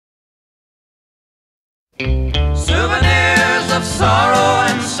Souvenirs of sorrow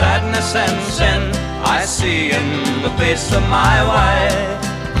and sadness and sin I see in the face of my wife.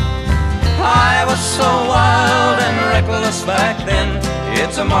 I was so wild and reckless back then.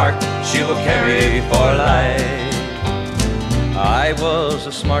 It's a mark she will carry for life. I was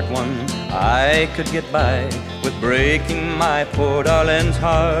a smart one, I could get by with breaking my poor darling's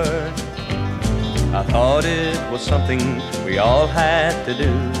heart. I thought it was something we all had to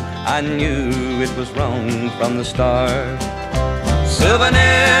do. I knew it was wrong from the start.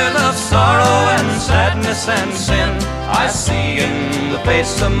 Souvenirs of sorrow and sadness and sin I see in the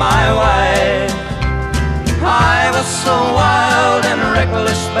face of my wife. I was so wild and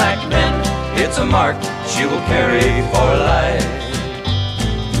reckless back then. It's a mark she will carry for life.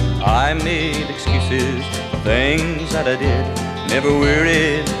 I made excuses for things that I did, never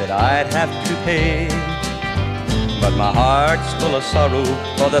worried that I'd have to pay. But my heart's full of sorrow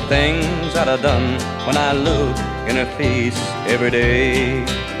for the things that I've done when I look in her face every day.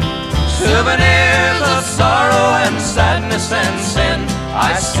 Souvenirs of sorrow and sadness and sin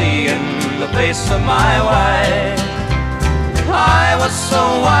I see in the face of my wife. I was so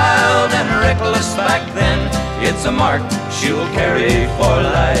wild and reckless back then. It's a mark she will carry for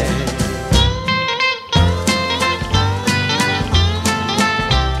life.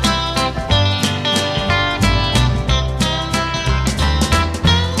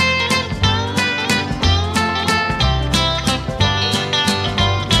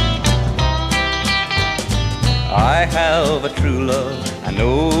 I have a true love I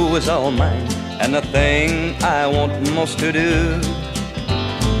know is all mine, and the thing I want most to do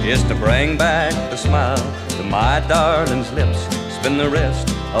is to bring back the smile to my darling's lips, spend the rest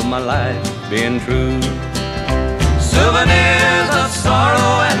of my life being true. Souvenirs of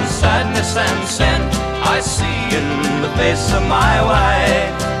sorrow and sadness and sin I see in the face of my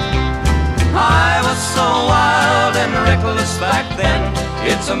wife. I was so wild and reckless back then.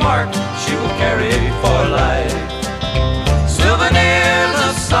 It's a mark she will carry for life. Souvenirs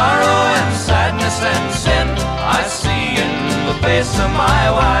of sorrow and sadness and sin I see in the face of my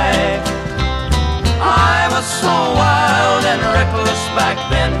wife. I was so wild and reckless back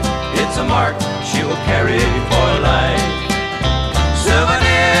then. It's a mark she will carry for life.